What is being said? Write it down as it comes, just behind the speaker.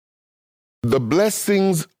The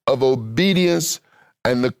blessings of obedience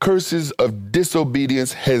and the curses of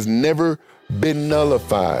disobedience has never been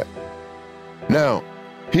nullified. Now,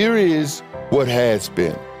 here is what has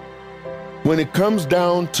been. When it comes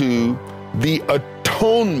down to the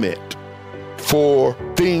atonement for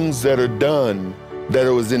things that are done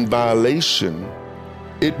that was in violation,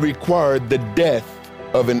 it required the death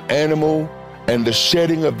of an animal and the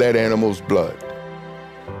shedding of that animal's blood.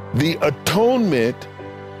 The atonement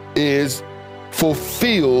is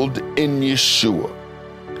fulfilled in Yeshua.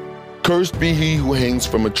 Cursed be he who hangs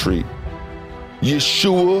from a tree.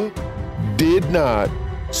 Yeshua did not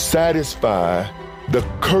satisfy the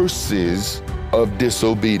curses of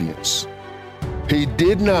disobedience. He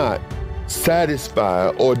did not satisfy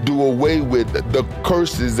or do away with the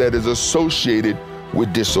curses that is associated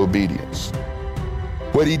with disobedience.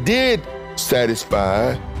 What he did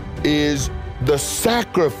satisfy is the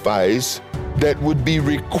sacrifice that would be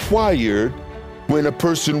required when a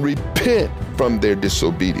person repent from their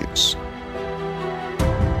disobedience.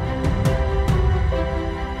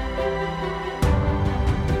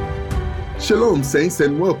 Shalom, saints,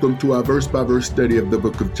 and welcome to our verse-by-verse study of the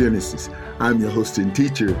book of Genesis. I'm your host and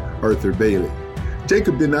teacher, Arthur Bailey.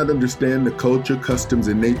 Jacob did not understand the culture, customs,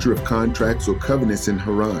 and nature of contracts or covenants in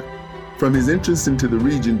Haran. From his entrance into the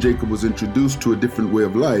region, Jacob was introduced to a different way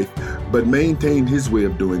of life, but maintained his way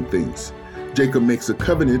of doing things. Jacob makes a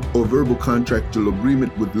covenant or verbal contractual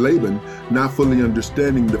agreement with Laban, not fully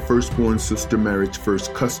understanding the firstborn sister marriage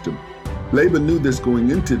first custom. Laban knew this going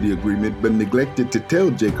into the agreement, but neglected to tell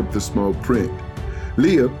Jacob the small print.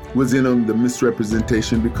 Leah was in on the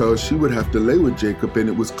misrepresentation because she would have to lay with Jacob, and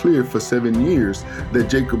it was clear for 7 years that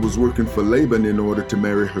Jacob was working for Laban in order to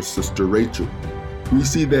marry her sister Rachel. We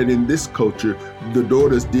see that in this culture, the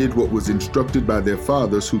daughters did what was instructed by their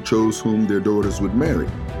fathers, who chose whom their daughters would marry.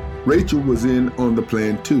 Rachel was in on the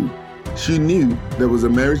plan too. She knew there was a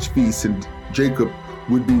marriage feast and Jacob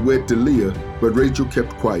would be wed to Leah, but Rachel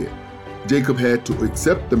kept quiet. Jacob had to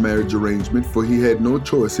accept the marriage arrangement, for he had no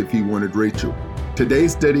choice if he wanted Rachel.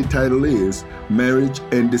 Today's study title is Marriage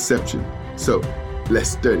and Deception. So,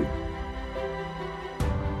 let's study.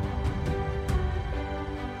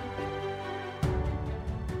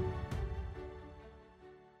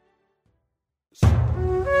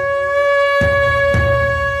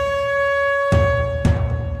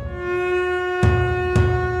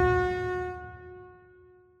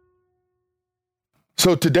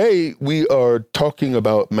 So today we are talking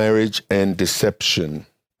about marriage and deception.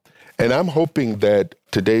 And I'm hoping that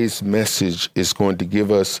today's message is going to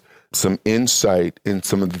give us some insight in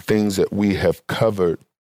some of the things that we have covered.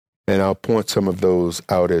 And I'll point some of those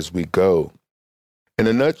out as we go. In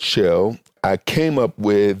a nutshell, I came up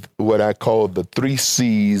with what I call the 3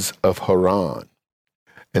 C's of Haran.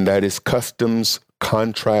 And that is customs,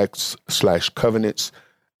 contracts / covenants,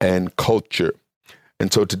 and culture.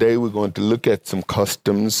 And so today we're going to look at some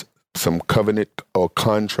customs, some covenant or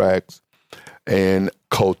contracts, and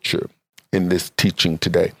culture in this teaching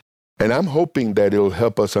today. And I'm hoping that it'll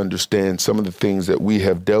help us understand some of the things that we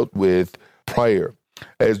have dealt with prior.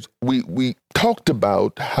 As we talked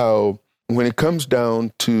about how when it comes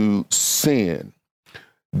down to sin,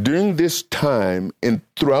 during this time and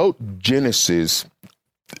throughout Genesis,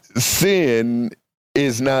 sin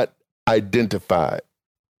is not identified.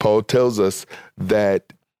 Paul tells us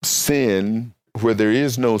that sin, where there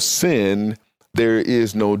is no sin, there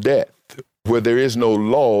is no death. Where there is no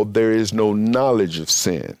law, there is no knowledge of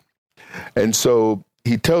sin. And so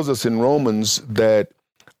he tells us in Romans that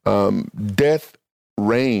death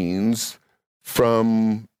reigns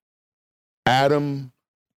from Adam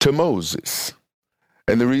to Moses.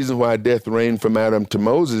 And the reason why death reigned from Adam to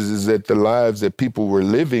Moses is that the lives that people were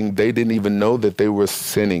living, they didn't even know that they were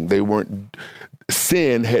sinning.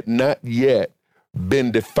 Sin had not yet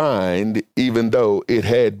been defined, even though it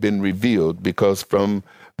had been revealed, because from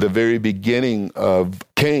the very beginning of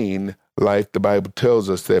Cain life, the Bible tells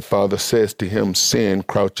us that Father says to him, sin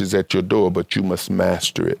crouches at your door, but you must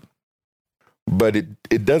master it. But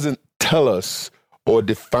it doesn't tell us or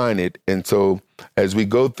define it. And so as we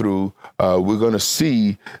go through, we're going to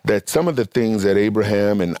see that some of the things that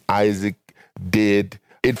Abraham and Isaac did,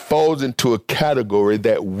 it falls into a category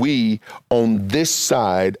that we, on this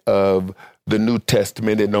side of the New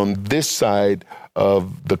Testament and on this side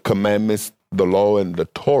of the commandments, the law, and the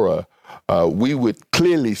Torah, we would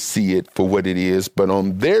clearly see it for what it is. But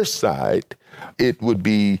on their side, it would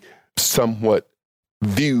be somewhat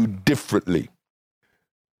viewed differently.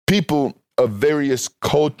 People of various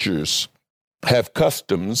cultures have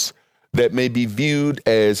customs that may be viewed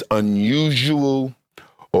as unusual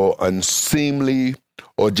or unseemly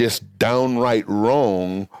or just downright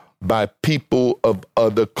wrong by people of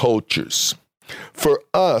other cultures. For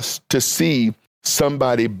us to see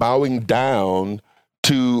somebody bowing down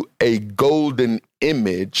to a golden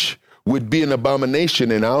image would be an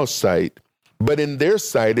abomination in our sight, but in their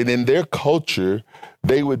sight and in their culture,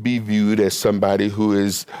 they would be viewed as somebody who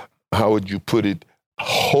is, how would you put it,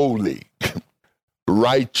 holy,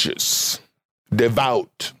 righteous,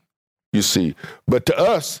 devout, you see. But to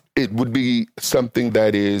us, it would be something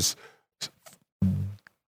that is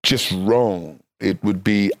just wrong. It would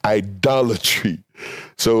be idolatry.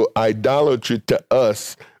 So idolatry to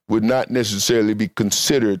us would not necessarily be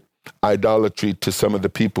considered idolatry to some of the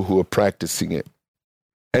people who are practicing it.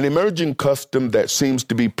 An emerging custom that seems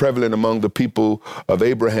to be prevalent among the people of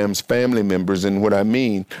Abraham's family members, and what I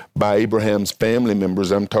mean by Abraham's family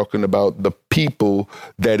members, I'm talking about the people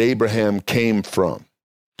that Abraham came from.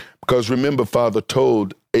 Because remember, Father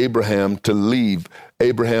told Abraham to leave.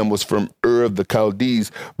 Abraham was from Ur of the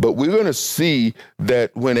Chaldees, but we're going to see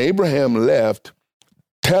that when Abraham left,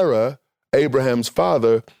 Terah, Abraham's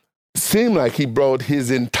father, seemed like he brought his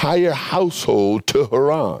entire household to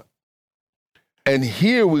Haran. And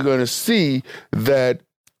here we're going to see that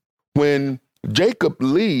when Jacob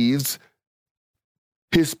leaves,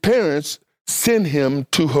 his parents send him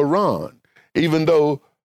to Haran, even though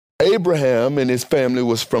Abraham and his family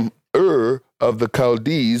was from Ur of the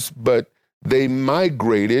Chaldees, but they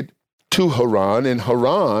migrated to Haran, and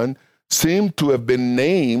Haran seemed to have been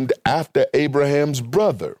named after Abraham's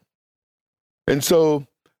brother. And so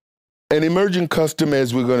an emerging custom,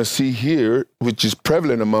 as we're going to see here, which is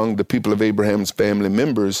prevalent among the people of Abraham's family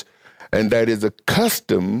members, and that is a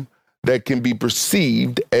custom that can be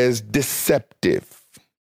perceived as deceptive.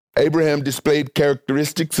 Abraham displayed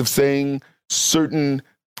characteristics of saying certain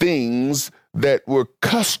things that were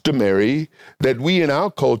customary that we in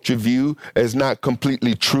our culture view as not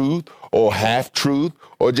completely truth or half-truth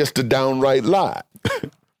or just a downright lie.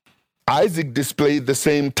 Isaac displayed the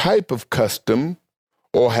same type of custom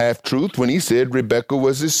or half-truth when he said Rebekah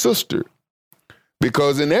was his sister,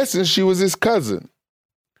 because in essence, she was his cousin.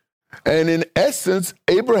 And in essence,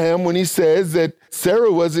 Abraham, when he says that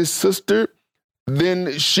Sarah was his sister,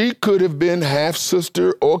 then she could have been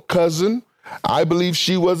half-sister or cousin. I believe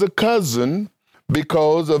she was a cousin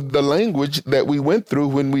because of the language that we went through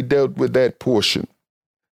when we dealt with that portion.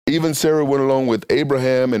 Even Sarah went along with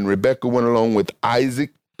Abraham and Rebekah went along with Isaac,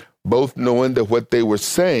 both knowing that what they were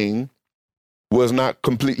saying was not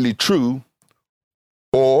completely true,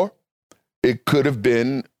 or it could have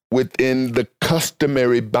been within the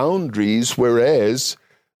customary boundaries, whereas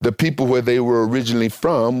the people where they were originally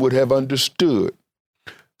from would have understood.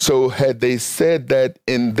 So had they said that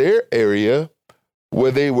in their area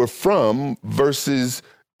where they were from versus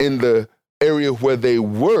in the area where they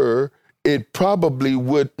were, it probably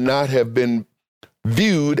would not have been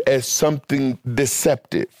viewed as something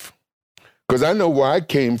deceptive. Because I know where I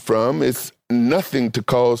came from, it's nothing to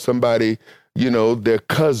call somebody, their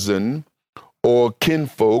cousin or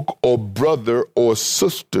kinfolk or brother or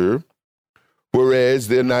sister, whereas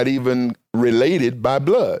they're not even related by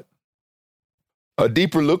blood. A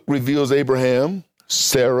deeper look reveals Abraham,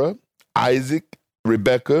 Sarah, Isaac,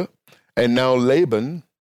 Rebekah, and now Laban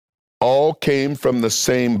all came from the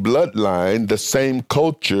same bloodline, the same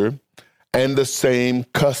culture, and the same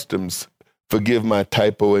customs. Forgive my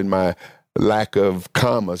typo and my lack of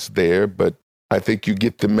commas there, but I think you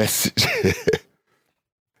get the message.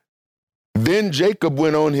 Then Jacob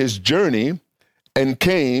went on his journey and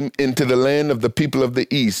came into the land of the people of the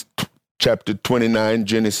east, chapter 29,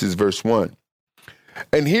 Genesis verse 1.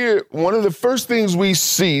 And here, one of the first things we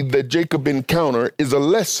see that Jacob encountered is a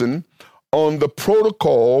lesson on the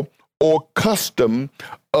protocol or custom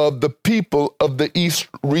of the people of the east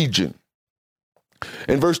region.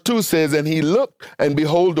 And verse 2 says, "And he looked, and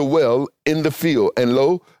behold a well in the field, and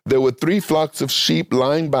lo, there were 3 flocks of sheep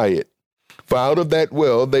lying by it. For out of that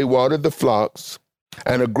well they watered the flocks,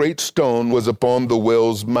 and a great stone was upon the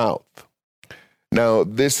well's mouth." Now,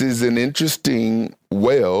 this is an interesting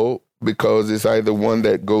well because it's either one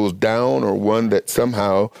that goes down or one that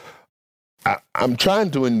somehow, I'm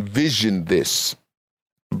trying to envision this.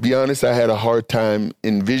 To be honest, I had a hard time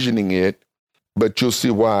envisioning it, but you'll see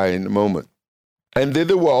why in a moment. "And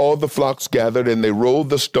thither were all the flocks gathered, and they rolled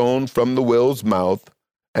the stone from the well's mouth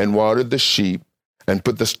and watered the sheep and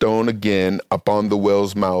put the stone again upon the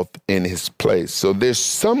well's mouth in his place." So there's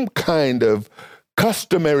some kind of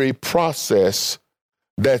customary process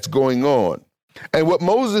that's going on. And what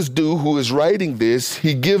Moses do, who is writing this,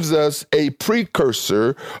 he gives us a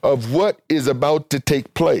precursor of what is about to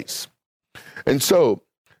take place. And so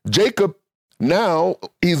Jacob, now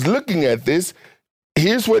he's looking at this.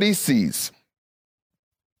 Here's what he sees.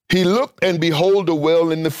 he looked, and behold, a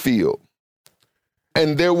well in the field,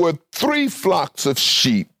 and there were 3 flocks of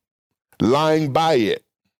sheep lying by it.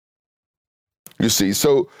 You see,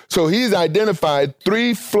 so he's identified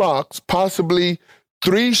 3 flocks, possibly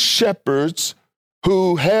 3 shepherds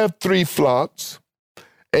who have 3 flocks,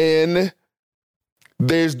 and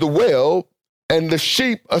there's the well, and the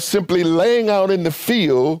sheep are simply laying out in the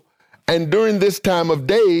field. And during this time of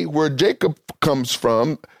day where Jacob comes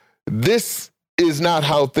from, this is not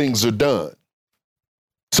how things are done.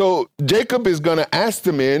 So Jacob is going to ask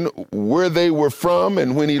the men where they were from,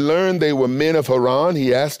 and when he learned they were men of Haran,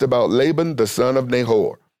 he asked about Laban, the son of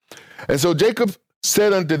Nahor. And so Jacob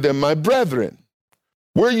said unto them, My brethren,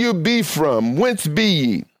 where you be from, whence be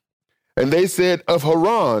ye? And they said, Of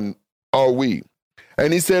Haran are we.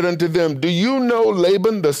 And he said unto them, Do you know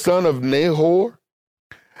Laban, the son of Nahor?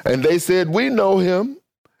 And they said, We know him.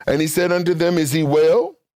 And he said unto them, Is he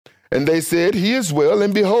well? And they said, He is well.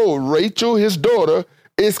 And behold, Rachel, his daughter,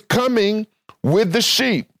 is coming with the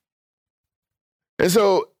sheep. And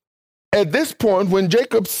so at this point, when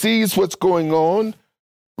Jacob sees what's going on,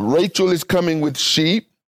 Rachel is coming with sheep.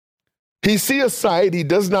 He sees a sight he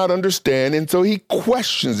does not understand, and so he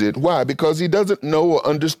questions it. Why? Because he doesn't know or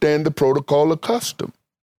understand the protocol or custom.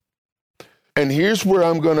 And here's where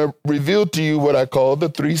I'm going to reveal to you what I call the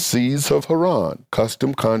 3 C's of Haran: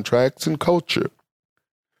 custom, contracts, and culture.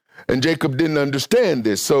 And Jacob didn't understand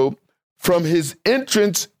this. So from his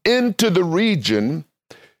entrance into the region,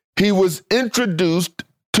 he was introduced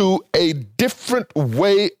to a different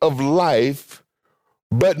way of life,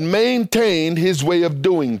 but maintained his way of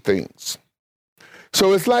doing things.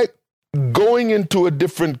 So it's like going into a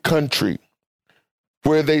different country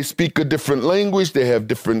where they speak a different language, they have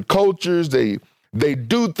different cultures, they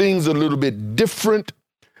do things a little bit different.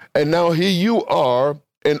 And now here you are,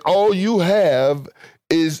 and all you have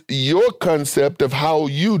is your concept of how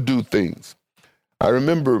you do things. I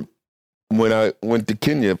remember when I went to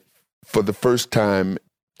Kenya for the first time,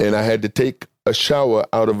 and I had to take a shower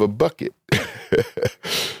out of a bucket.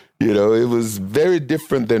 You know, it was very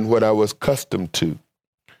different than what I was accustomed to.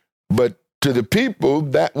 But to the people,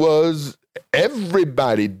 that was,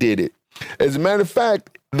 everybody did it. As a matter of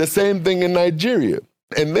fact, the same thing in Nigeria.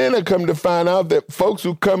 And then I come to find out that folks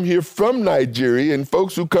who come here from Nigeria and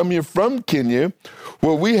folks who come here from Kenya,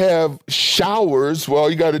 well, we have showers. Well, all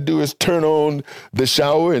you got to do is turn on the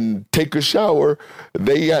shower and take a shower.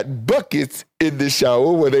 They got buckets in the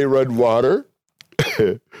shower where they run water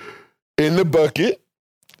in the bucket.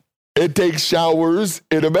 It takes showers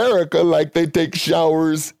in America like they take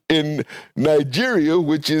showers in Nigeria,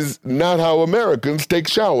 which is not how Americans take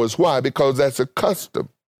showers. Why? Because that's a custom.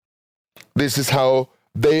 This is how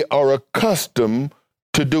they are accustomed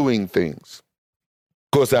to doing things.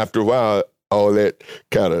 Of course, after a while, all that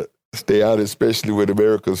kind of stay out, especially when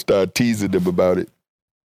Americans start teasing them about it.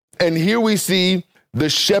 And here we see the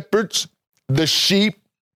shepherds, the sheep,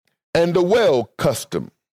 and the well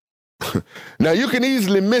custom. Now, you can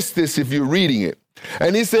easily miss this if you're reading it.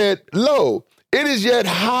 And he said, Lo, it is yet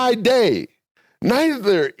high day.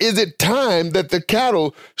 Neither is it time that the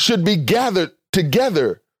cattle should be gathered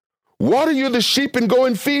together. Water you the sheep and go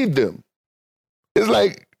and feed them. It's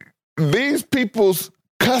like these people's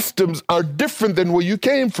customs are different than where you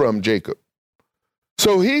came from, Jacob.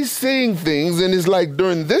 So he's seeing things, and it's like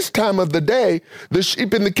during this time of the day, the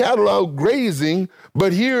sheep and the cattle are out grazing,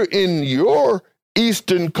 but here in your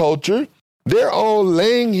Eastern culture, they're all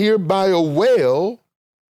laying here by a well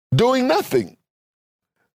doing nothing.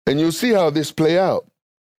 And you'll see how this play out.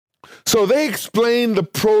 So they explain the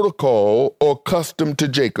protocol or custom to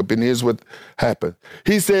Jacob, and here's what happened.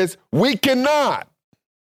 He says, we cannot.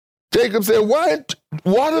 Jacob said, why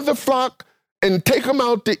water the flock and take them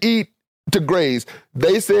out to eat, to graze?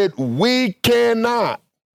 They said, we cannot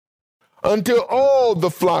until all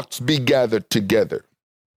the flocks be gathered together.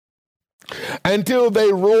 Until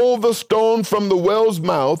they roll the stone from the well's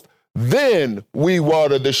mouth, then we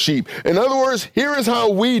water the sheep. In other words, here is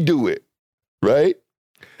how we do it, right?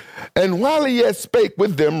 And while he yet spake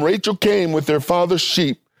with them, Rachel came with her father's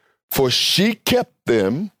sheep, for she kept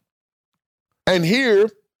them. And here,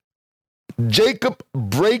 Jacob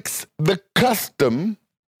breaks the custom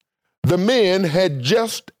the men had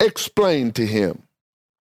just explained to him.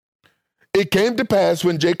 It came to pass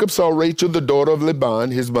when Jacob saw Rachel, the daughter of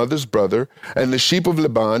Laban, his mother's brother, and the sheep of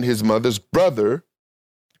Laban, his mother's brother.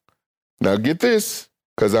 Now get this,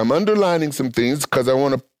 because I'm underlining some things, because I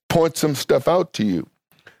want to point some stuff out to you.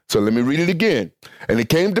 So let me read it again. And it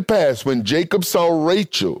came to pass when Jacob saw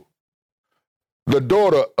Rachel, the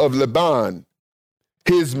daughter of Laban,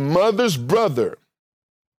 his mother's brother,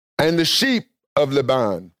 and the sheep of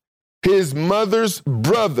Laban, his mother's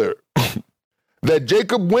brother, that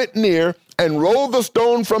Jacob went near and rolled the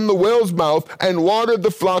stone from the well's mouth and watered the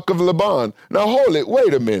flock of Laban. Now hold it,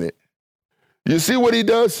 wait a minute. You see what he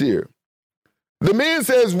does here? The man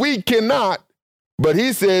says, we cannot, but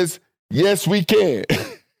he says, yes, we can.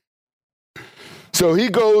 So he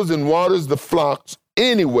goes and waters the flocks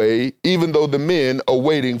anyway, even though the men are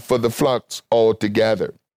waiting for the flocks all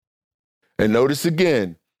together. And notice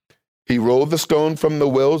again, he rolled the stone from the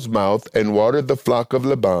well's mouth and watered the flock of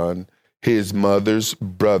Laban, his mother's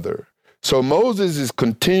brother. So Moses is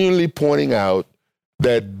continually pointing out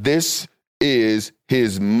that this is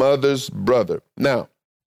his mother's brother. Now,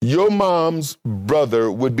 your mom's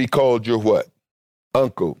brother would be called your what?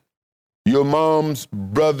 Uncle. Your mom's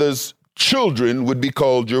brother's children would be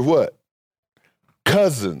called your what?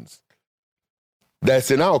 Cousins.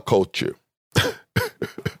 That's in our culture,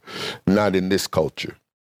 not in this culture.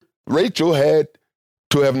 Rachel had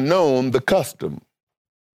to have known the custom,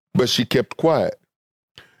 but she kept quiet.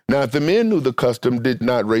 Now, if the men knew the custom, did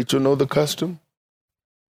not Rachel know the custom?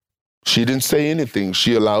 She didn't say anything.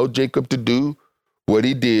 She allowed Jacob to do what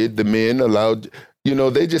he did. The men allowed,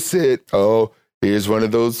 they just said, oh, here's one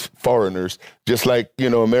of those foreigners. Just like,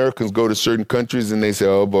 Americans go to certain countries and they say,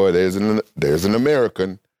 oh boy, there's an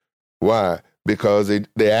American. Why? Because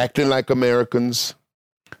they're acting like Americans.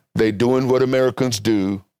 They're doing what Americans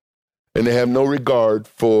do. And they have no regard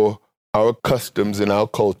for our customs and our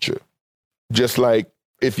culture. Just like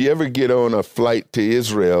if you ever get on a flight to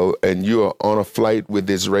Israel and you are on a flight with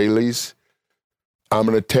Israelis, I'm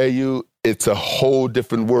going to tell you, it's a whole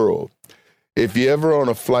different world. If you're ever on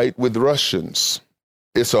a flight with Russians,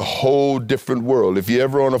 it's a whole different world. If you're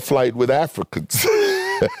ever on a flight with Africans,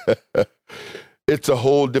 it's a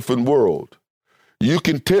whole different world. You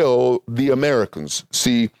can tell the Americans.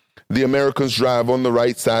 See, the Americans drive on the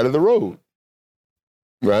right side of the road,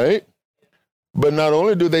 right? But not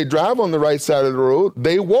only do they drive on the right side of the road,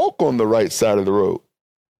 they walk on the right side of the road.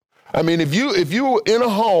 I mean, if you were in a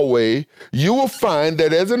hallway, you will find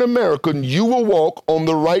that as an American, you will walk on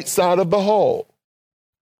the right side of the hall.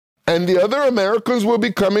 And the other Americans will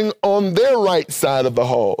be coming on their right side of the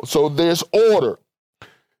hall. So there's order.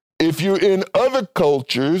 If you're in other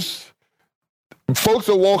cultures, folks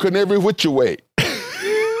are walking every which way.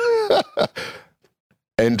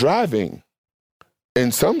 And driving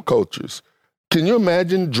in some cultures. Can you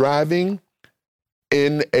imagine driving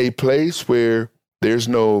in a place where there's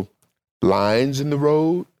no lines in the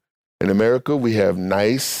road? In America, we have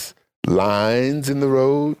nice lines in the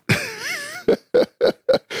road.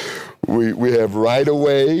 we have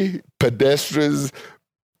right-of-way, pedestrians.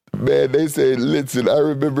 Man, they say, listen, I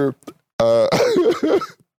remember, are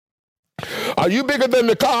you bigger than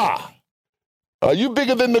the car? Are you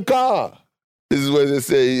bigger than the car? This is what they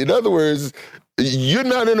say. In other words, you're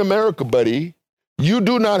not in America, buddy. You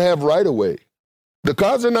do not have right-of-way. The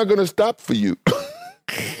cars are not going to stop for you.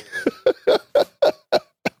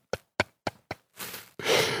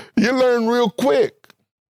 You learn real quick,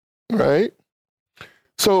 right?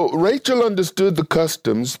 So Rachel understood the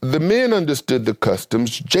customs. The men understood the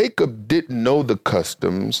customs. Jacob didn't know the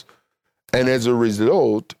customs. And as a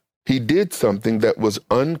result, he did something that was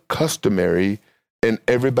uncustomary, and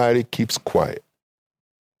everybody keeps quiet.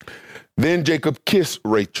 Then Jacob kissed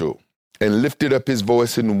Rachel and lifted up his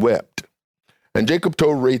voice and wept. And Jacob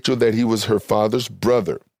told Rachel that he was her father's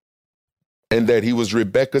brother and that he was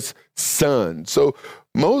Rebekah's son. So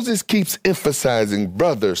Moses keeps emphasizing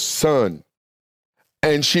brother, son.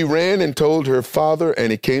 And she ran and told her father,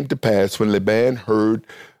 and it came to pass when Laban heard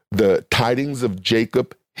the tidings of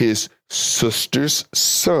Jacob, his sister's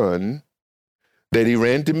son, that he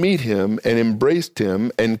ran to meet him and embraced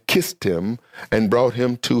him and kissed him and brought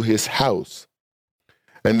him to his house.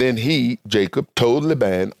 And then he, Jacob, told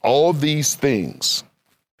Laban all these things.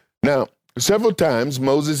 Now, several times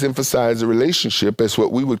Moses emphasized the relationship as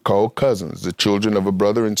what we would call cousins. The children of a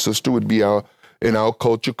brother and sister would be in our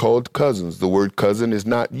culture called cousins. The word cousin is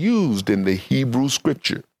not used in the Hebrew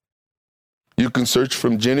scripture. You can search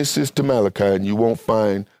from Genesis to Malachi and you won't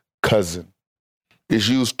find cousin. It's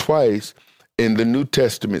used twice in the New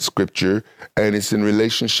Testament scripture, and it's in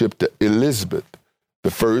relationship to Elizabeth.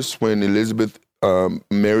 The first, when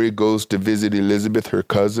Mary goes to visit Elizabeth, her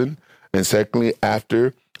cousin, and secondly,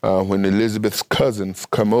 after when Elizabeth's cousins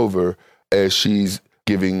come over as she's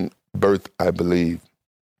giving birth, I believe.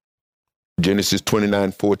 Genesis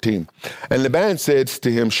 29:14. And Laban says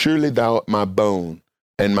to him, surely thou art my bone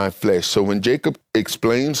and my flesh. So when Jacob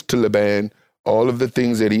explains to Laban all of the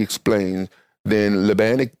things that he explains, then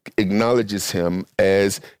Laban acknowledges him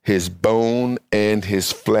as his bone and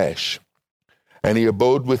his flesh. And he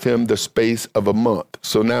abode with him the space of a month.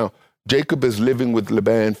 So now Jacob is living with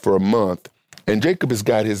Laban for a month, and Jacob has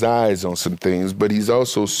got his eyes on some things, but he's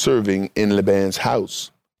also serving in Laban's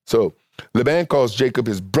house. So Laban calls Jacob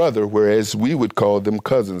his brother, whereas we would call them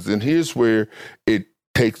cousins. And here's where it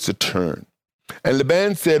takes a turn. And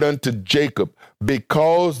Laban said unto Jacob,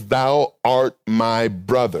 because thou art my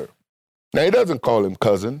brother. Now, he doesn't call him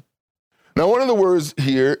cousin. Now, one of the words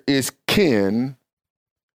here is kinfolk,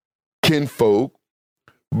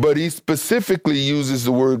 but he specifically uses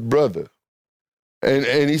the word brother.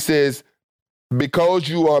 And he says, because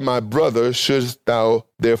you are my brother, shouldst thou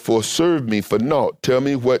therefore serve me for naught? Tell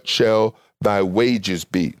me, what shall thy wages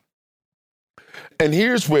be? And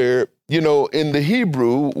here's where, in the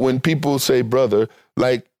Hebrew, when people say brother,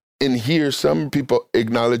 like in here, some people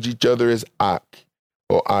acknowledge each other as Ak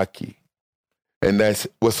or Aki. And that's,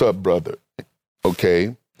 what's up, brother?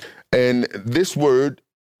 Okay. And this word,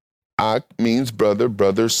 Ak, means brother,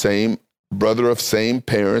 brother of same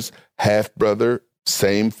parents, half-brother,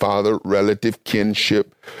 same father, relative,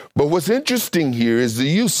 kinship. But what's interesting here is the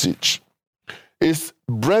usage. It's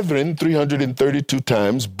brethren 332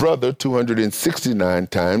 times, brother 269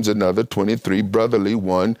 times, another 23, brotherly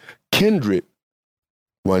 1, kindred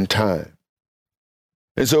 1 time.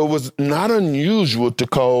 And so it was not unusual to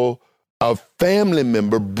call a family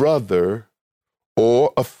member brother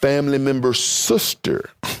or a family member sister.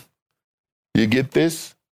 You get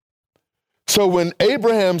this? So when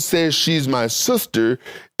Abraham says she's my sister,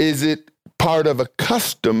 is it part of a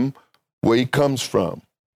custom where he comes from?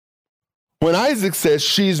 When Isaac says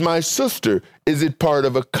she's my sister, is it part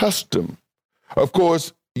of a custom? Of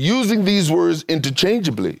course, using these words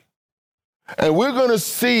interchangeably. And we're going to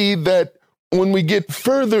see that when we get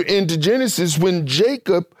further into Genesis, when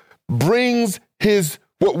Jacob brings his,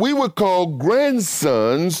 what we would call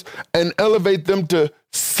grandsons, and elevate them to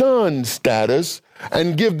son status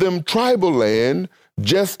and give them tribal land,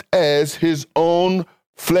 just as his own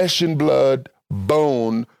flesh and blood,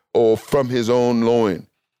 bone, or from his own loin,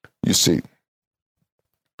 you see.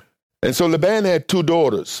 And so Laban had 2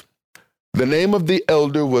 daughters. The name of the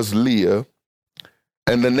elder was Leah,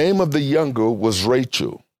 and the name of the younger was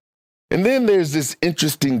Rachel. And then there's this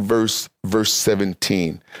interesting verse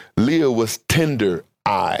 17. Leah was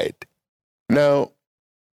tender-eyed. Now,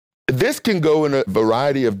 this can go in a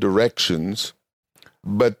variety of directions,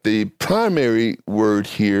 but the primary word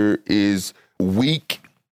here is weak,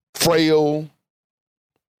 frail.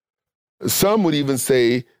 Some would even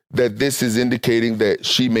say that this is indicating that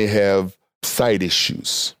she may have sight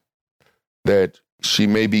issues, that she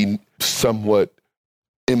may be somewhat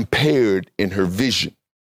impaired in her vision.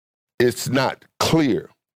 It's not clear.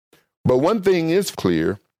 But one thing is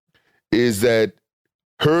clear is that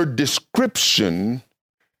her description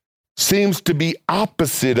seems to be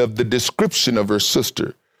opposite of the description of her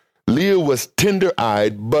sister. Leah was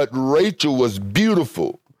tender-eyed, but Rachel was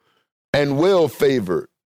beautiful and well-favored.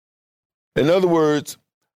 In other words,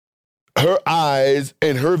 her eyes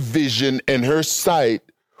and her vision and her sight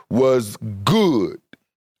was good,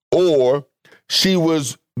 or she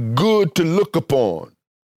was good to look upon.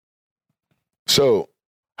 So,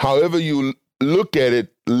 however you look at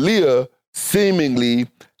it, Leah seemingly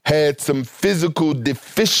had some physical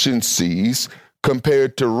deficiencies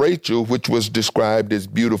compared to Rachel, which was described as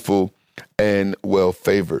beautiful and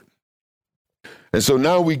well-favored. And so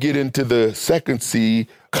now we get into the second C,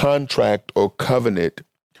 contract or covenant,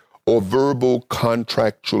 or verbal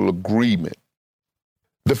contractual agreement.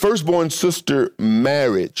 The firstborn sister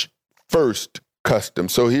marriage, first custom.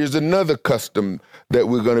 So here's another custom that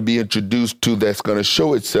we're going to be introduced to that's going to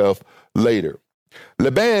show itself later.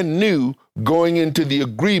 Laban knew going into the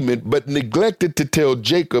agreement, but neglected to tell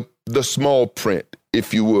Jacob the small print,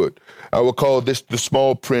 if you would. I will call this the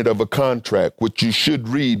small print of a contract, which you should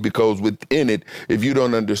read, because within it, if you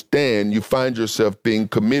don't understand, you find yourself being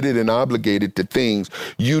committed and obligated to things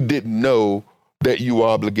you didn't know that you were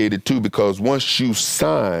obligated to, because once you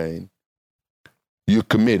sign, you're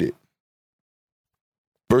committed.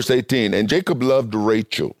 Verse 18, and Jacob loved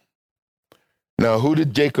Rachel. Now, who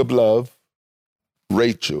did Jacob love?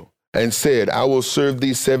 Rachel. And said, I will serve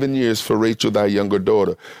thee 7 years for Rachel, thy younger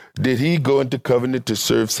daughter. Did he go into covenant to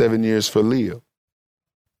serve 7 years for Leah?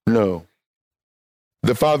 No.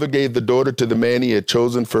 The father gave the daughter to the man he had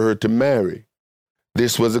chosen for her to marry.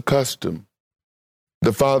 This was a custom.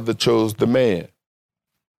 The father chose the man.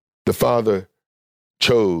 The father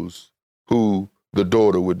chose who the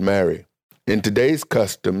daughter would marry. In today's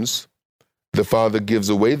customs, the father gives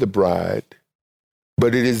away the bride,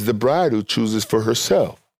 but it is the bride who chooses for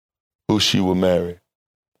herself who she will marry.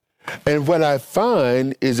 And what I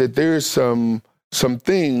find is that there are some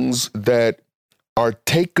things that are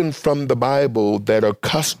taken from the Bible that are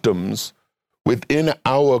customs within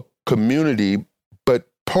our community, but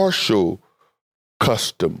partial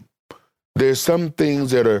custom. There's some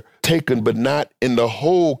things that are taken, but not in the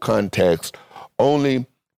whole context. Only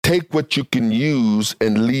take what you can use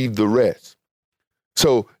and leave the rest.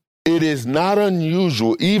 So it is not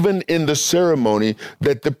unusual, even in the ceremony,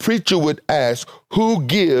 that the preacher would ask, who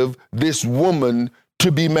give this woman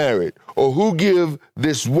to be married? Or who give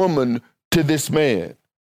this woman to this man?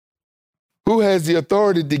 Who has the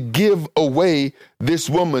authority to give away this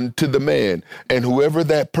woman to the man? And whoever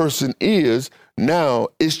that person is, now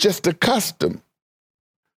it's just a custom.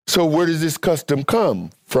 So where does this custom come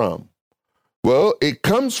from? Well, it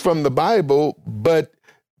comes from the Bible, but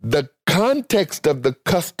the context of the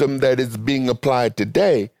custom that is being applied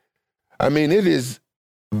today, I mean, it is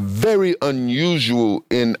very unusual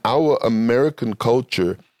in our American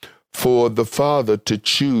culture for the father to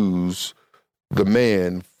choose the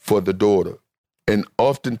man for the daughter. And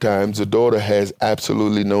oftentimes the daughter has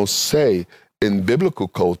absolutely no say in biblical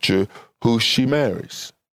culture who she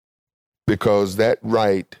marries, because that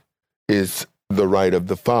right is the right of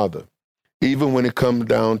the father. Even when it comes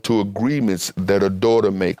down to agreements that a daughter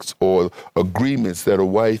makes or agreements that a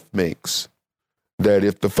wife makes, that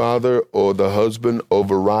if the father or the husband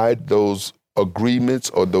override those agreements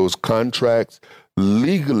or those contracts,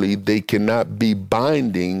 legally they cannot be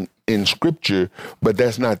binding in Scripture, but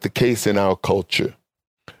that's not the case in our culture.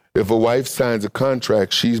 If a wife signs a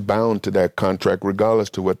contract, she's bound to that contract regardless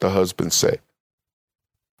to what the husband say.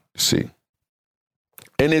 See?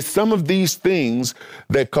 And it's some of these things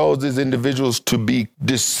that causes individuals to be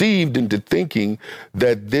deceived into thinking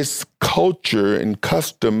that this culture and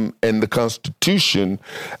custom and the Constitution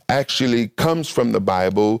actually comes from the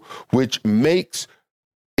Bible, which makes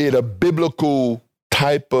it a biblical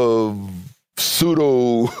type of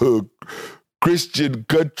pseudo-Christian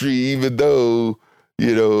country, even though,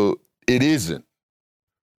 it isn't.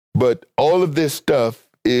 But all of this stuff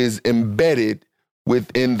is embedded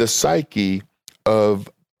within the psyche of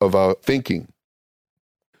our thinking.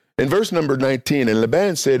 In verse number 19, and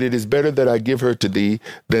Laban said, it is better that I give her to thee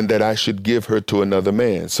than that I should give her to another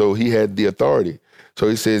man. So he had the authority. So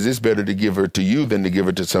he says, it's better to give her to you than to give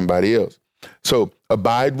her to somebody else. So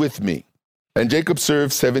abide with me. And Jacob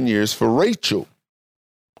served 7 years for Rachel.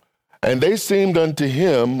 And they seemed unto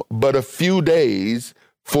him but a few days,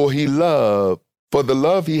 for the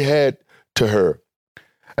love he had to her.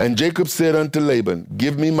 And Jacob said unto Laban,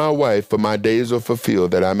 give me my wife, for my days are fulfilled,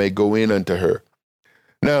 that I may go in unto her.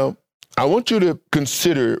 Now, I want you to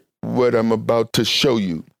consider what I'm about to show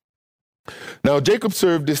you. Now, Jacob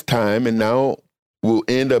served his time, and now will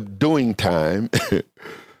end up doing time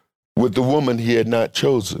with the woman he had not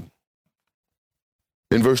chosen.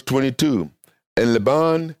 In verse 22, and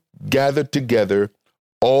Laban gathered together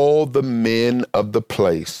all the men of the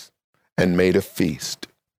place and made a feast.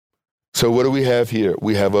 So what do we have here?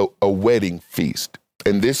 We have a wedding feast.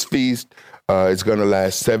 And this feast is going to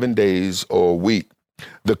last 7 days or a week.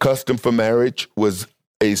 The custom for marriage was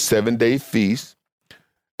a 7-day feast.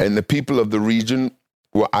 And the people of the region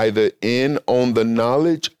were either in on the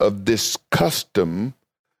knowledge of this custom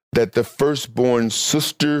that the firstborn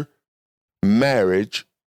sister marriage,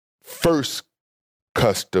 first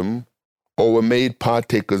custom, or were made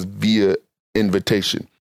partakers via invitation.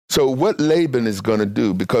 So what Laban is going to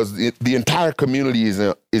do, because the entire community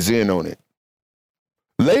is in on it.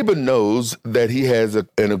 Laban knows that he has an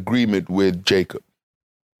agreement with Jacob,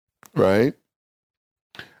 right?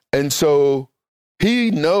 And so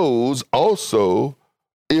he knows also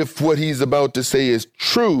if what he's about to say is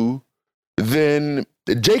true, then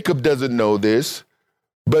Jacob doesn't know this,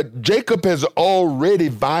 but Jacob has already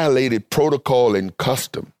violated protocol and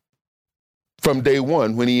custom from day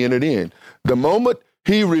one when he entered in. The moment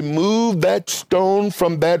he removed that stone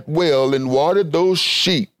from that well and watered those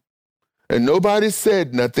sheep, and nobody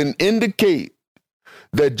said nothing, indicate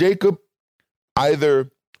that Jacob either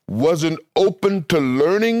wasn't open to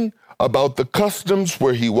learning about the customs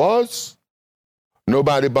where he was,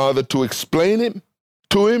 nobody bothered to explain it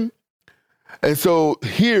to him, and so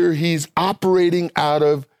here he's operating out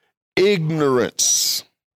of ignorance.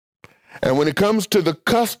 And when it comes to the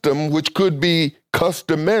custom, which could be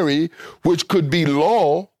customary, which could be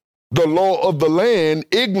law, the law of the land,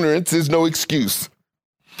 ignorance is no excuse.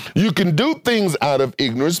 You can do things out of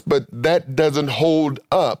ignorance, but that doesn't hold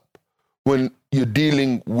up when you're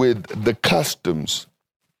dealing with the customs.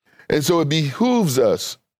 And so it behooves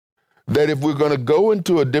us that if we're going to go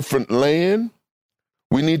into a different land,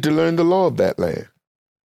 we need to learn the law of that land.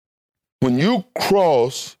 When you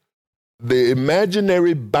cross the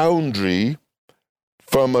imaginary boundary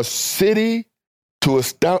from a city to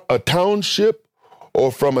a township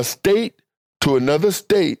or from a state to another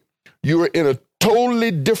state, you are in a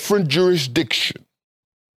totally different jurisdiction.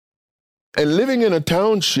 And living in a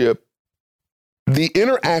township, the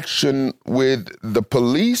interaction with the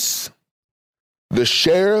police, the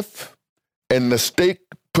sheriff, and the state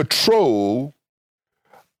patrol,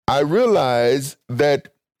 I realize that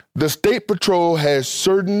the state patrol has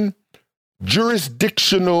certain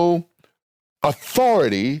jurisdictional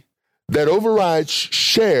authority that overrides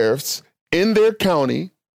sheriffs in their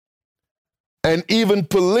county and even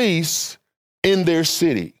police in their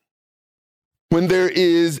city. When there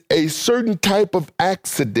is a certain type of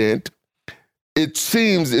accident, it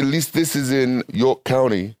seems, at least this is in York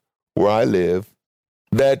County where I live,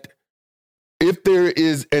 that if there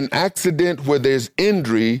is an accident where there's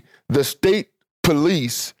injury, the state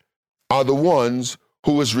police are the ones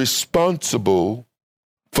who is responsible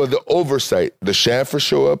for the oversight. The sheriff will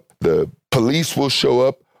show up, the police will show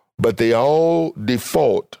up, but they all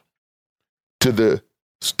default to the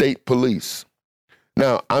state police.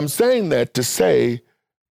 Now, I'm saying that to say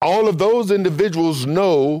all of those individuals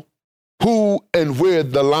know who and where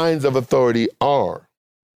the lines of authority are.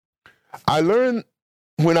 I learned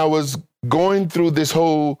when I was going through this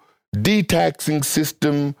whole detaxing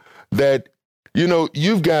system that,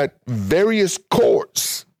 you've got various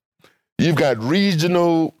courts. You've got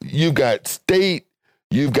regional, you've got state,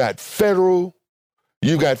 you've got federal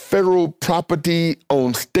property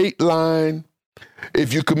on state line.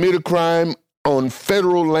 If you commit a crime on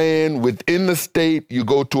federal land within the state, you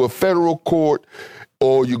go to a federal court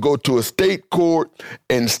or you go to a state court.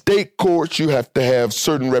 In state courts, you have to have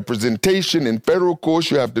certain representation. In federal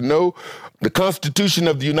courts, you have to know the Constitution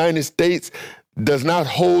of the United States does not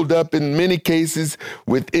hold up in many cases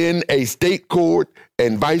within a state court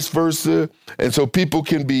and vice versa. And so people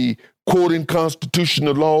can be quoting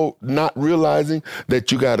constitutional law, not realizing that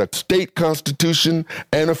you got a state constitution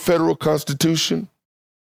and a federal constitution.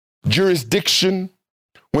 Jurisdiction,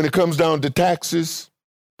 when it comes down to taxes.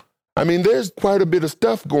 I mean, there's quite a bit of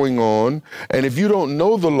stuff going on. And if you don't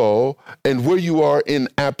know the law and where you are in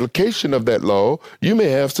application of that law, you may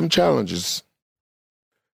have some challenges.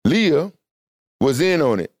 Leah was in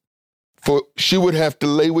on it, for she would have to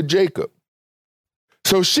lay with Jacob.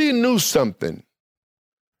 So she knew something,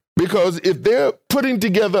 because if they're putting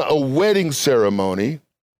together a wedding ceremony,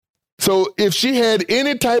 so if she had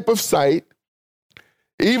any type of sight,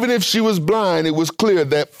 even if she was blind, it was clear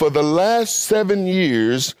that for the last 7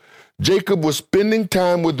 years, Jacob was spending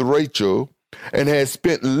time with Rachel and had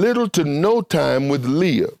spent little to no time with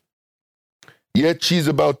Leah. Yet she's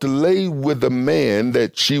about to lay with a man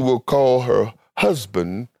that she will call her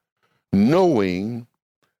husband, knowing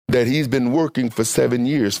that he's been working for 7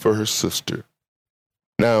 years for her sister.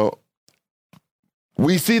 Now,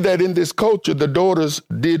 we see that in this culture, the daughters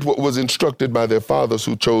did what was instructed by their fathers,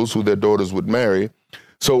 who chose who their daughters would marry.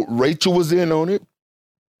 So Rachel was in on it.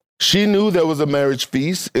 She knew there was a marriage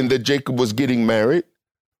feast and that Jacob was getting married.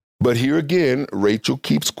 But here again, Rachel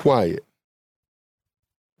keeps quiet.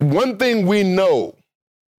 One thing we know,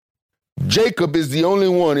 Jacob is the only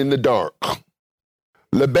one in the dark.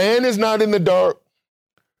 Laban is not in the dark.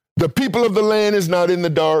 The people of the land is not in the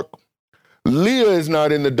dark. Leah is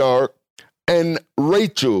not in the dark. And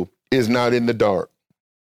Rachel is not in the dark.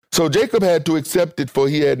 So Jacob had to accept it, for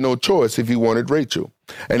he had no choice if he wanted Rachel.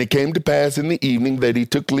 And it came to pass in the evening that he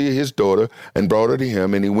took Leah his daughter and brought her to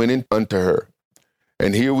him, and he went in unto her.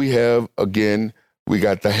 And here we have, again, we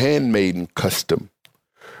got the handmaiden custom.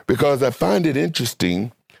 Because I find it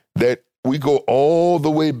interesting that we go all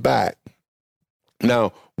the way back.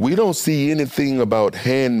 Now, we don't see anything about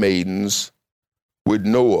handmaidens with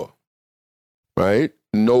Noah, right?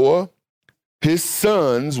 Noah, his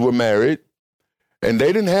sons were married, and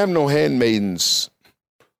they didn't have no handmaidens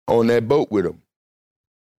on that boat with them.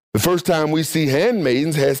 The first time we see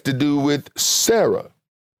handmaidens has to do with Sarah.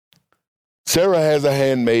 Sarah has a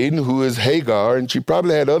handmaiden who is Hagar, and she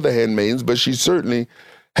probably had other handmaidens, but she certainly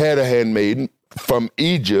had a handmaiden from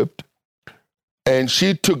Egypt. And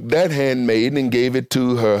she took that handmaiden and gave it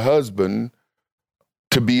to her husband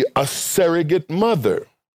to be a surrogate mother.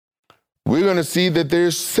 We're going to see that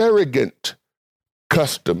there's surrogate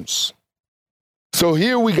customs. So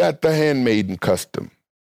here we got the handmaiden custom.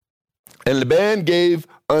 And Laban gave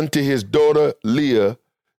unto his daughter Leah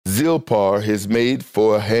Zilpah, his maid,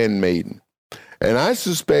 for a handmaiden. And I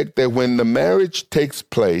suspect that when the marriage takes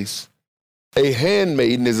place, a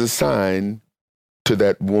handmaiden is assigned to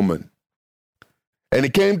that woman. And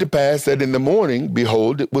it came to pass that in the morning,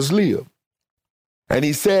 behold, it was Leah. And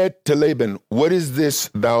he said to Laban, what is this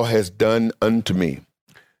thou hast done unto me?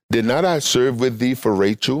 Did not I serve with thee for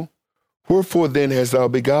Rachel, Wherefore then hast thou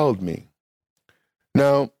beguiled me?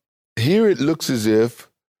 Now, here it looks as if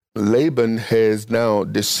Laban has now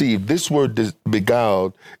deceived. This word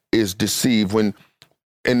beguiled is deceive. And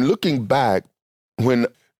looking back, when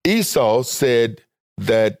Esau said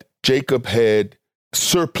that Jacob had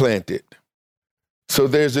surplanted. So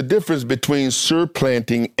there's a difference between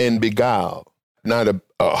surplanting and beguile. Not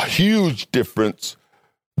a huge difference,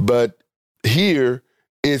 but here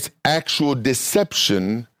is actual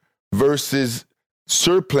deception versus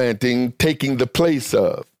surplanting, taking the place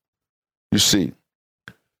of, you see.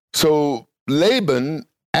 So Laban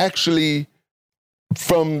actually,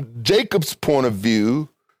 from Jacob's point of view,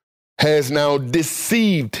 has now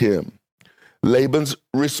deceived him. Laban's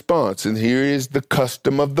response, and here is the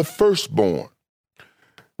custom of the firstborn.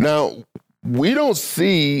 Now, we don't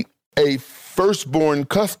see a firstborn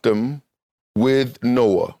custom with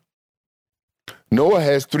Noah. Noah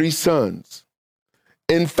has 3 sons.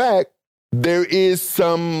 In fact, there is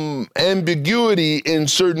some ambiguity in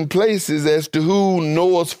certain places as to who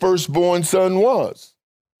Noah's firstborn son was.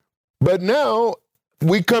 But now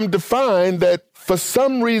we come to find that for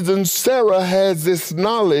some reason, Sarah has this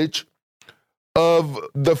knowledge of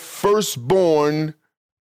the firstborn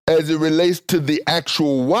as it relates to the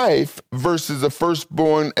actual wife versus the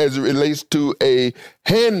firstborn as it relates to a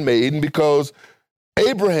handmaiden, because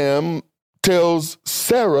Abraham tells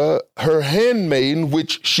Sarah her handmaiden,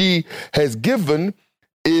 which she has given,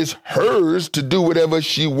 is hers to do whatever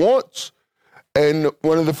she wants. And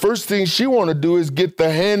one of the first things she want to do is get the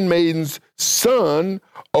handmaiden's son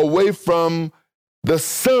away from the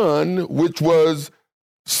son, which was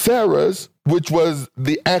Sarah's, which was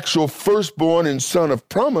the actual firstborn and son of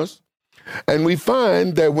promise. And we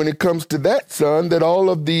find that when it comes to that son, that all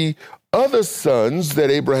of the other sons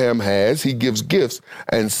that Abraham has, he gives gifts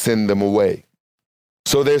and send them away.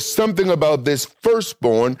 So there's something about this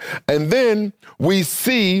firstborn. And then we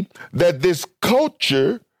see that this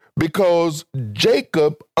culture, because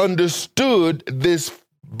Jacob understood this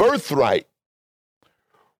birthright,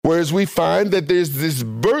 whereas we find that there's this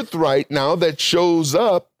birthright now that shows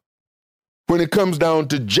up when it comes down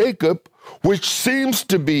to Jacob, which seems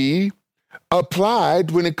to be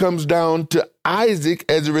applied when it comes down to Isaac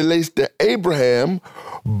as it relates to Abraham,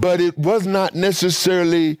 but it was not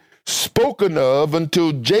necessarily spoken of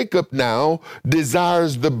until Jacob now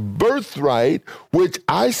desires the birthright, which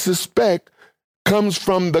I suspect comes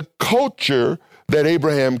from the culture that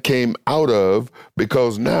Abraham came out of,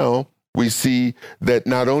 because now we see that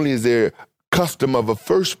not only is there custom of a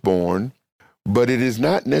firstborn, but it is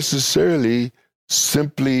not necessarily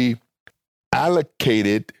simply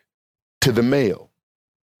allocated to the male,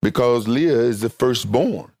 because Leah is the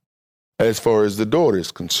firstborn as far as the daughter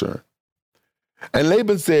is concerned. And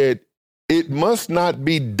Laban said, it must not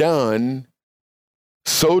be done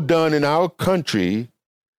in our country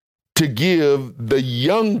to give the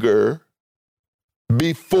younger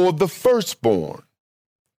before the firstborn.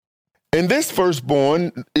 And this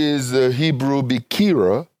firstborn is the Hebrew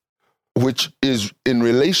Bikira, which is in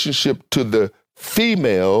relationship to the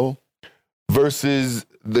female, versus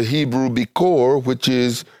the Hebrew Bikor, which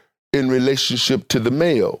is in relationship to the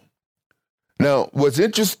male. Now, what's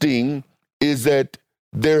interesting is that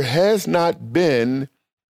there has not been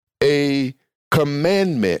a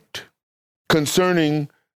commandment concerning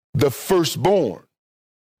the firstborn,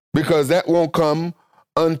 because that won't come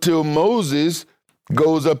until Moses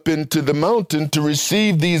goes up into the mountain to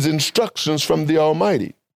receive these instructions from the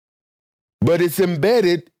Almighty. But it's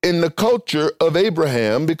embedded in the culture of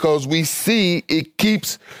Abraham, because we see it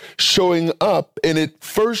keeps showing up, and it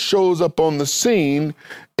first shows up on the scene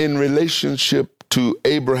in relationship to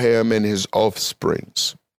Abraham and his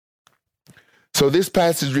offsprings. So this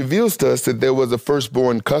passage reveals to us that there was a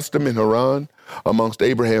firstborn custom in Haran amongst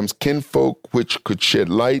Abraham's kinfolk, which could shed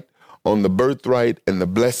light on the birthright and the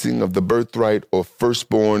blessing of the birthright or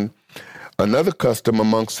firstborn. Another custom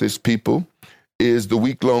amongst his people is the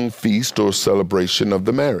week-long feast or celebration of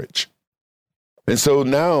the marriage. And so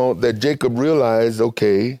now that Jacob realized,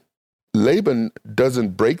 okay, Laban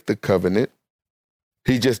doesn't break the covenant,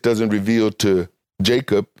 he just doesn't reveal to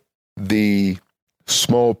Jacob the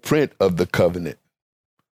small print of the covenant,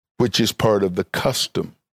 which is part of the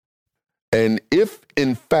custom. And if,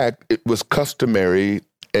 in fact, it was customary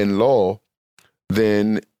and law,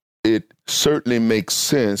 then it certainly makes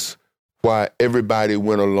sense why everybody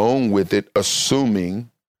went along with it,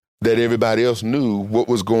 assuming that everybody else knew what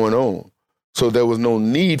was going on. So there was no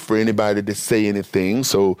need for anybody to say anything.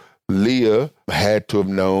 So Leah had to have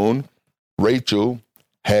known, Rachel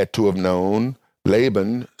had to have known,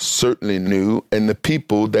 Laban certainly knew, and the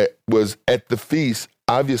people that was at the feast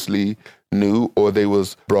obviously knew or they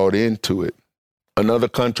was brought into it. Another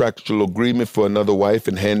contractual agreement for another wife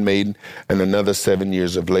and handmaiden, and another 7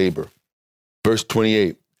 years of labor. Verse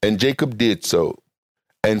 28, and Jacob did so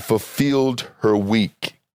and fulfilled her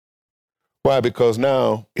week. Why? Because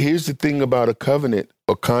now, here's the thing about a covenant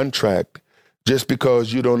or contract. Just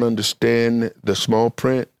because you don't understand the small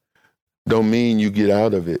print, don't mean you get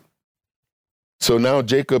out of it. So now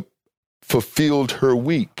Jacob fulfilled her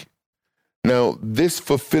week. Now, this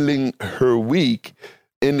fulfilling her week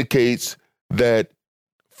indicates that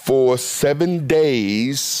for 7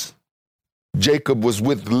 days, Jacob was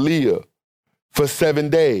with Leah for 7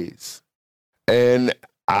 days. And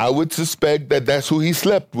I would suspect that that's who he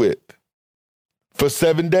slept with for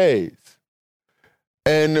 7 days.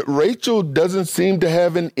 And Rachel doesn't seem to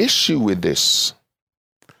have an issue with this.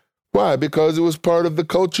 Why? Because it was part of the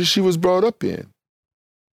culture she was brought up in.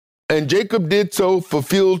 And Jacob did so,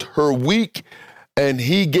 fulfilled her week, and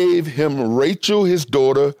he gave him Rachel, his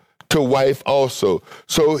daughter, to wife also.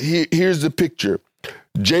 So here's the picture.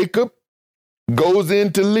 Jacob goes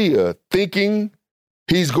into Leah thinking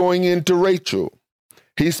he's going into Rachel.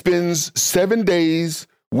 He spends 7 days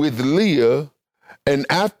with Leah, and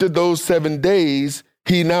after those 7 days,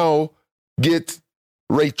 he now gets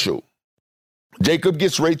Rachel. Jacob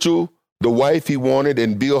gets Rachel, the wife he wanted,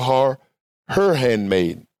 and Bilhah, her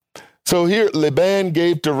handmaid. So here, Laban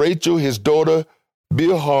gave to Rachel, his daughter,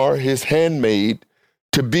 Bilhah, his handmaid,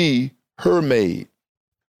 to be her maid.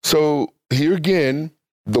 So here again,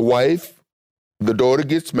 the wife, the daughter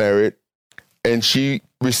gets married, and she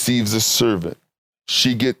receives a servant.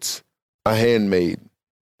 She gets a handmaid.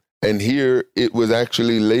 And here it was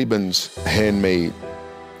actually Laban's handmaid.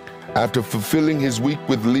 After fulfilling his week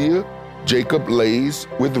with Leah, Jacob lays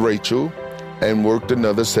with Rachel and worked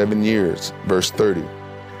another 7 years. Verse 30.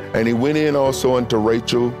 And he went in also unto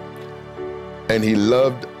Rachel, and he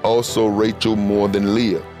loved also Rachel more than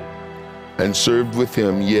Leah, and served with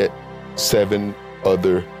him yet 7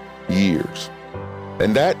 other years.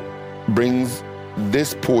 And that brings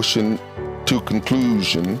this portion to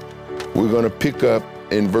conclusion. We're going to pick up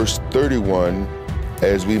in verse 31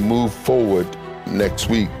 as we move forward next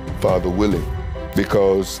week, Father willing,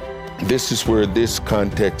 because this is where this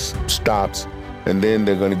context stops, and then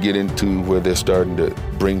they're going to get into where they're starting to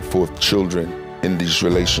bring forth children in these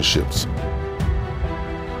relationships.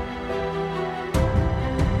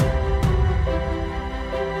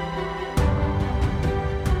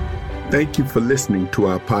 Thank you for listening to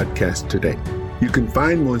our podcast today. You can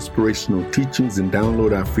find more inspirational teachings and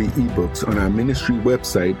download our free ebooks on our ministry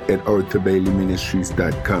website at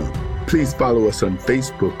ArthurBaileyMinistries.com. Please follow us on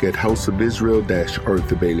Facebook at House of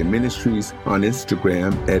Israel-Arthur Bailey Ministries, on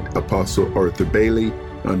Instagram at Apostle Arthur Bailey,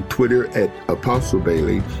 on Twitter at Apostle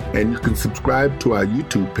Bailey, and you can subscribe to our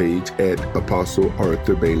YouTube page at Apostle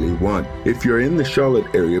Arthur Bailey 1. If you're in the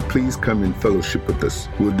Charlotte area, please come and fellowship with us.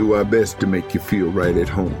 We'll do our best to make you feel right at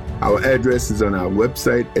home. Our address is on our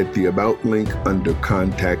website at the About link under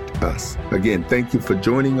Contact Us. Again, thank you for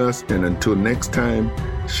joining us, and until next time,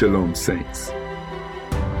 Shalom, Saints.